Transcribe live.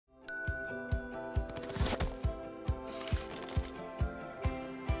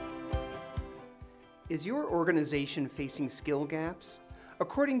Is your organization facing skill gaps?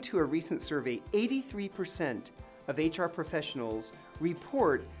 According to a recent survey, 83% of HR professionals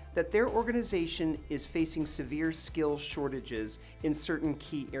report that their organization is facing severe skill shortages in certain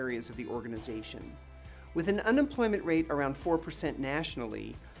key areas of the organization. With an unemployment rate around 4%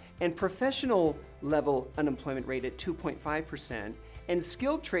 nationally, and professional level unemployment rate at 2.5%, and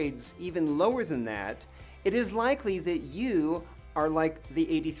skilled trades even lower than that, it is likely that you are like the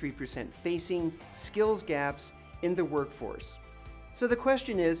 83% facing skills gaps in the workforce. So the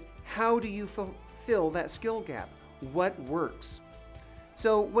question is, how do you fill that skill gap? What works?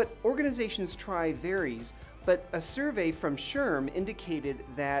 So what organizations try varies, but a survey from SHRM indicated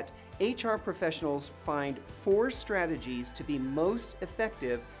that HR professionals find 4 strategies to be most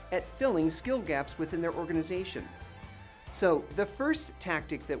effective at filling skill gaps within their organization. So the first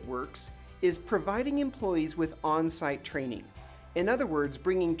tactic that works is providing employees with on-site training. In other words,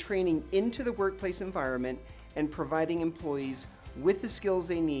 bringing training into the workplace environment and providing employees with the skills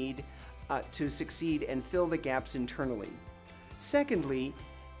they need to succeed and fill the gaps internally. Secondly,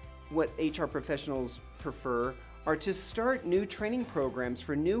 what HR professionals prefer are to start new training programs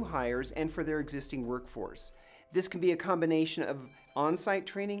for new hires and for their existing workforce. This can be a combination of on-site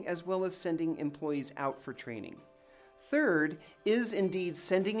training as well as sending employees out for training. Third is indeed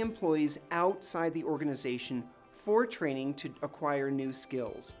sending employees outside the organization for training to acquire new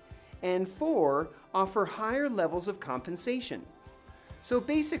skills. And 4, offer higher levels of compensation. So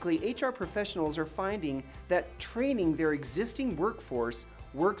basically, HR professionals are finding that training their existing workforce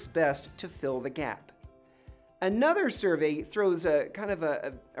works best to fill the gap. Another survey throws a kind of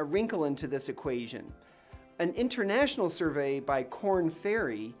a wrinkle into this equation. An international survey by Korn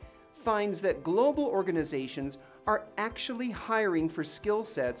Ferry finds that global organizations are actually hiring for skill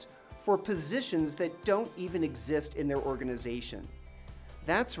sets for positions that don't even exist in their organization.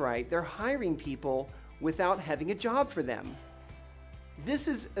 That's right, they're hiring people without having a job for them. This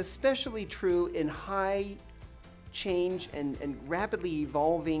is especially true in high change and rapidly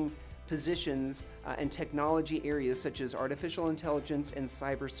evolving positions and technology areas such as artificial intelligence and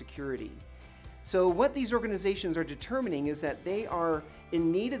cybersecurity. So what these organizations are determining is that they are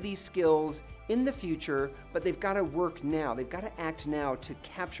in need of these skills in the future, but they've got to work now. They've got to act now to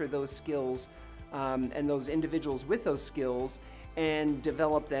capture those skills and those individuals with those skills and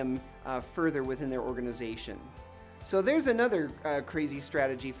develop them further within their organization. So there's another crazy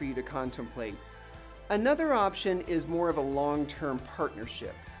strategy for you to contemplate. Another option is more of a long-term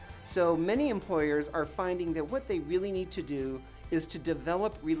partnership. So many employers are finding that what they really need to do is to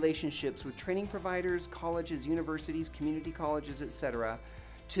develop relationships with training providers, colleges, universities, community colleges, etc.,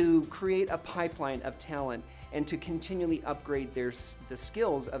 to create a pipeline of talent and to continually upgrade the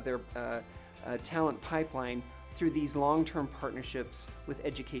skills of their talent pipeline through these long-term partnerships with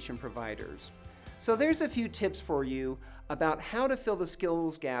education providers. So there's a few tips for you about how to fill the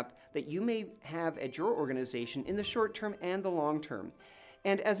skills gap that you may have at your organization in the short term and the long term.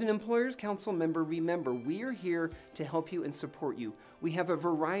 And as an Employers Council member, remember, we are here to help you and support you. We have a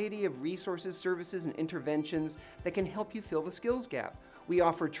variety of resources, services, and interventions that can help you fill the skills gap. We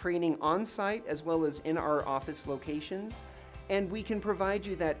offer training on-site as well as in our office locations, and we can provide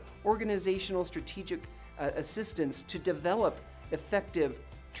you that organizational strategic assistance to develop effective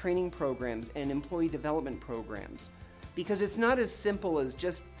training programs and employee development programs. Because it's not as simple as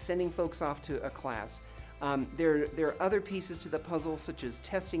just sending folks off to a class. There are other pieces to the puzzle, such as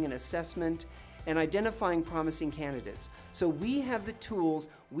testing and assessment and identifying promising candidates. So we have the tools,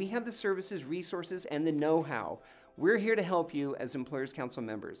 we have the services, resources, and the know-how. We're here to help you as Employers Council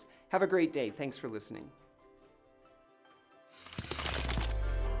members. Have a great day. Thanks for listening.